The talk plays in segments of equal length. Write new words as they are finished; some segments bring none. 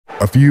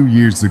A few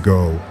years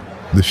ago,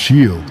 the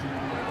Shield,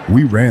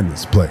 we ran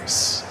this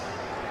place.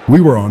 We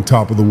were on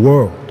top of the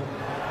world.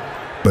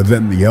 But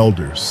then the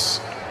elders,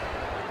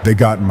 they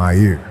got in my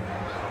ear.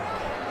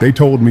 They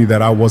told me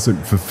that I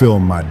wasn't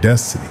fulfilling my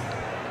destiny.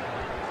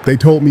 They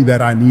told me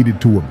that I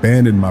needed to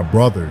abandon my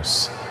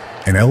brothers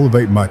and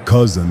elevate my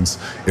cousins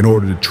in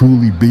order to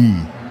truly be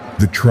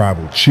the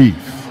tribal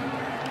chief.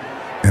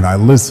 And I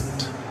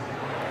listened.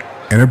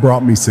 And it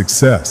brought me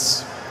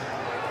success.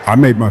 I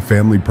made my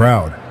family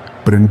proud,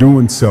 but in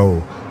doing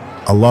so,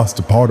 I lost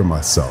a part of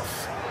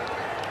myself.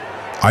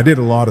 I did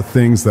a lot of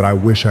things that I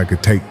wish I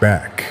could take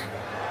back.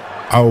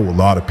 I owe a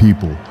lot of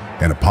people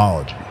an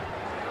apology.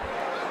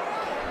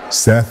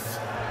 Seth,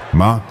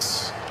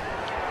 Mox,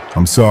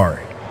 I'm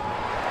sorry.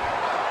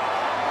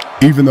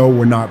 Even though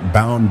we're not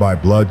bound by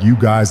blood, you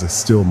guys are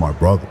still my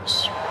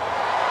brothers.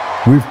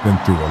 We've been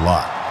through a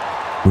lot.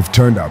 We've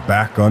turned our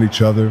back on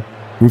each other.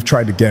 We've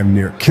tried to damn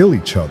near kill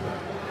each other.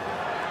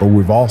 But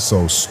we've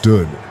also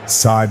stood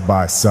side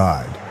by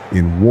side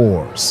in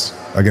wars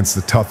against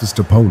the toughest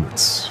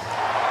opponents.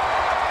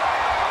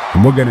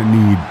 And we're gonna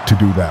need to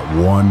do that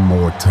one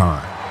more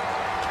time.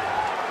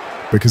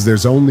 Because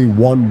there's only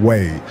one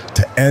way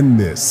to end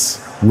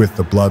this with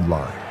the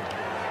Bloodline.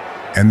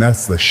 And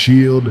that's the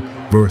Shield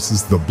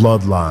versus the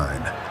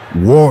Bloodline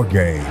War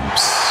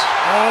Games.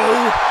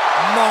 Oh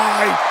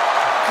my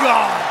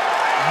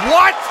God!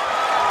 What?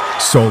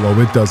 Solo,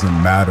 it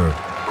doesn't matter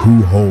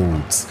who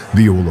holds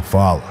the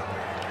Olafala.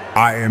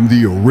 I am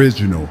the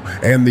original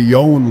and the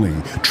only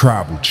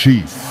tribal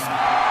chief.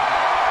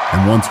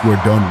 And once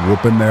we're done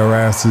whooping their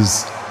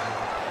asses,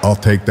 I'll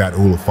take that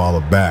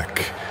Olafala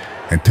back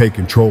and take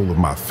control of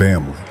my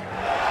family.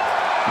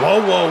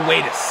 Whoa,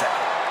 wait a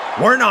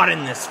second. We're not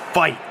in this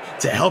fight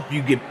to help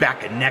you get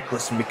back a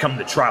necklace and become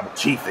the tribal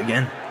chief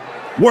again.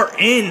 We're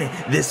in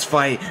this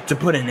fight to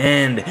put an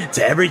end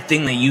to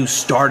everything that you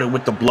started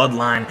with the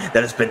Bloodline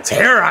that has been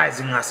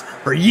terrorizing us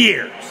for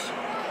years.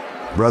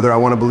 Brother, I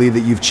want to believe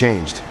that you've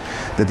changed,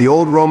 that the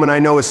old Roman I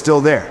know is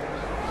still there.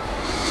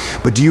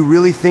 But do you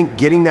really think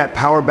getting that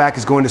power back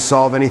is going to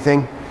solve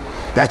anything?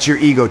 That's your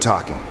ego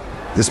talking.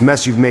 This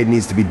mess you've made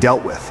needs to be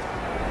dealt with.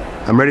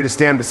 I'm ready to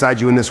stand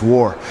beside you in this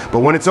war, but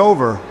when it's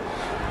over,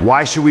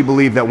 why should we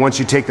believe that once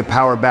you take the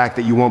power back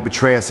that you won't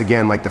betray us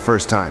again like the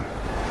first time?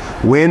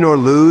 Win or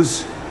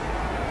lose,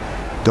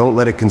 don't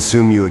let it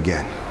consume you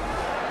again.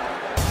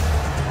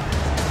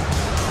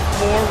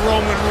 Before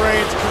Roman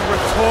Reigns can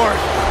retort,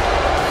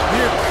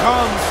 here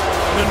comes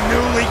the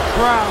newly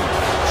crowned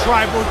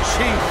tribal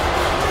chief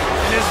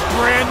and his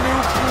brand new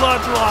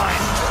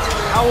bloodline.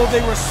 How will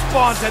they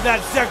respond to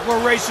that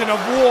declaration of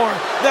war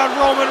that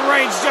Roman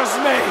Reigns just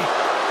made?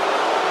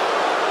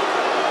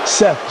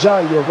 Seth,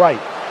 John, you're right.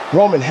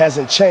 Roman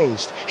hasn't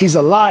changed. He's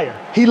a liar.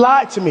 He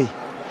lied to me.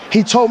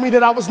 He told me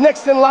that I was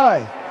next in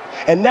line.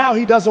 And now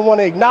he doesn't want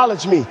to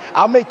acknowledge me.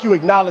 I'll make you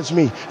acknowledge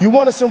me. You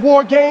want us in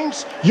war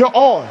games? You're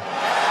on.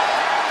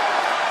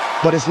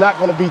 But it's not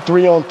going to be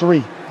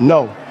 3-on-3.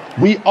 No.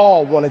 We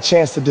all want a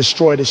chance to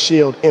destroy the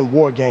Shield in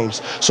war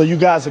games. So you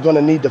guys are going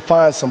to need to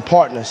find some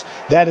partners.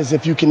 That is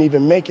if you can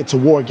even make it to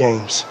war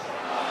games.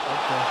 What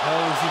the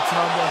hell is he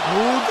talking about?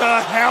 Who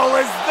the hell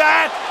is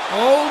that?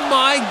 Oh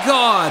my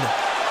God!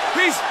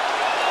 He's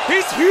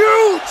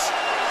huge!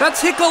 That's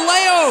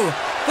Hikuleo,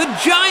 the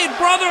giant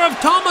brother of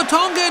Tama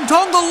Tonga and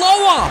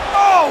Tongaloa!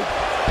 Oh!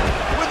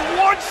 With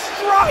one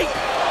strike!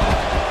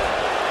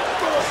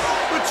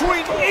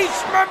 Between each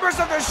members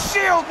of the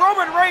Shield,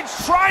 Roman Reigns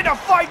trying to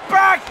fight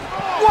back!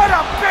 What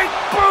a big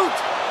boot!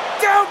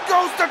 Down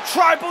goes the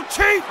tribal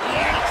chief!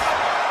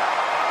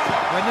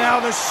 And now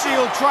the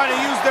Shield trying to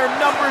use their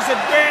numbers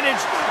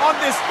advantage on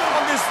this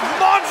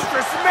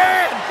monstrous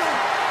man!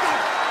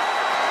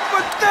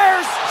 But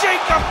there's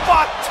Jacob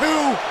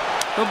Fatu!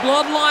 The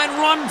Bloodline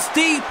runs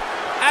deep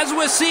as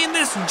we're seeing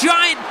this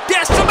giant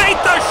decimate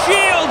the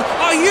Shield!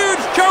 A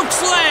huge choke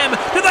slam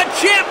to the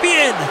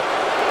champion!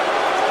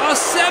 A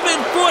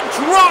 7-foot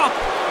drop!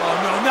 Oh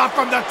no, not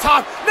from the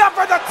top! Not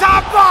from the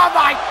top! Oh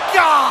my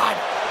God!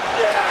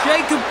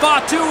 Jacob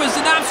Fatu is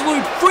an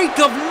absolute freak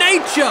of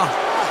nature!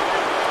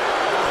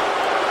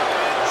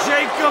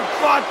 Jacob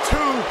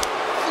Fatu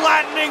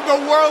flattening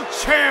the world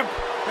champ!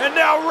 And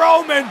now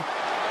Roman!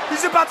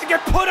 He's about to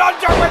get put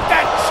under with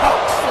that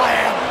choke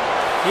slam!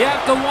 You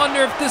have to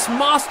wonder if this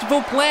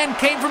masterful plan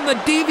came from the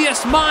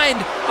devious mind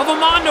of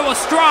Armando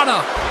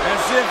Estrada.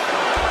 As if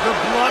the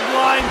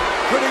Bloodline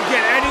couldn't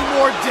get any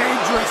more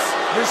dangerous.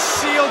 The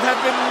Shield have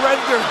been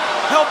rendered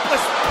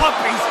helpless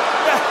puppies.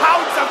 The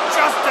hounds of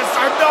justice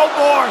are no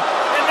more.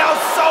 And now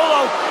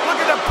Solo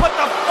looking to put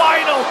the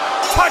final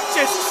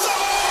touches.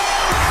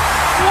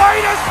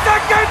 Wait a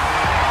second!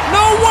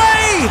 No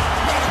way!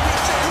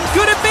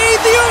 Could it be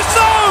the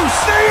Usos?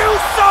 The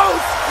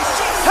Usos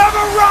have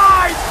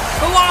arrived!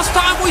 The last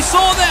time we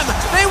saw them,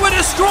 they were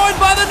destroyed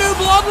by the new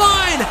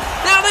Bloodline.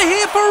 Now they're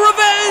here for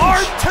revenge.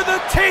 Armed to the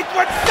teeth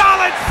with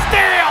solid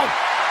steel.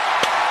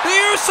 The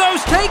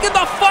Usos taking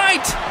the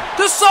fight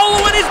to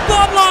Solo and his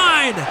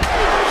Bloodline.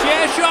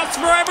 Chair shots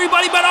for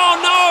everybody, but oh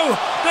no!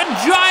 The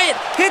giant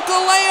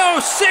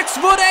Hikuleo,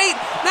 6'8",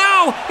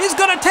 now he's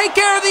gonna take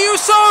care of the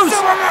Usos.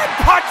 Superman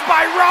punch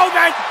by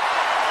Roman.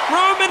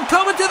 Roman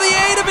coming to the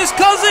aid of his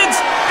cousins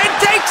and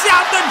takes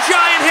out the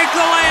giant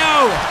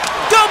Hikuleo.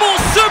 Double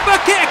super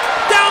kick.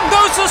 Down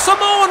goes the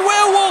Samoan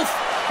werewolf.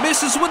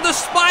 Misses with the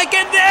spike,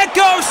 and there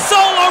goes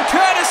Solo,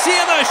 courtesy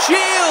of the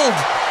Shield.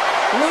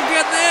 Look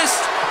at this.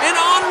 An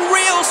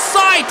unreal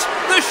sight!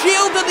 The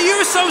Shield and the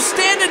Usos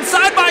standing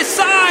side by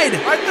side!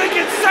 I think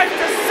it's safe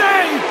to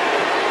say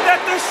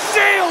that the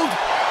Shield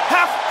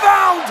have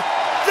found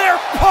their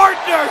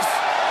partners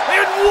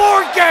in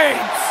War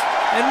Games!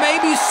 And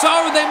maybe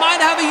so, they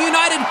might have a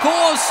united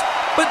cause,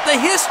 but the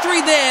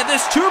history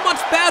there's too much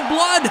bad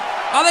blood.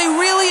 Are they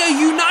really a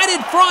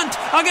united front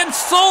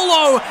against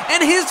Solo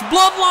and his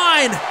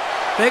Bloodline?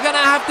 They're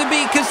gonna have to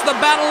be, because the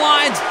battle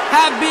lines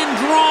have been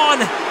drawn.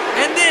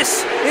 And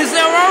this is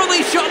their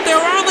only shot, their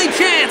only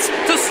chance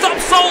to stop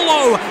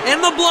Solo and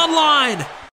the Bloodline.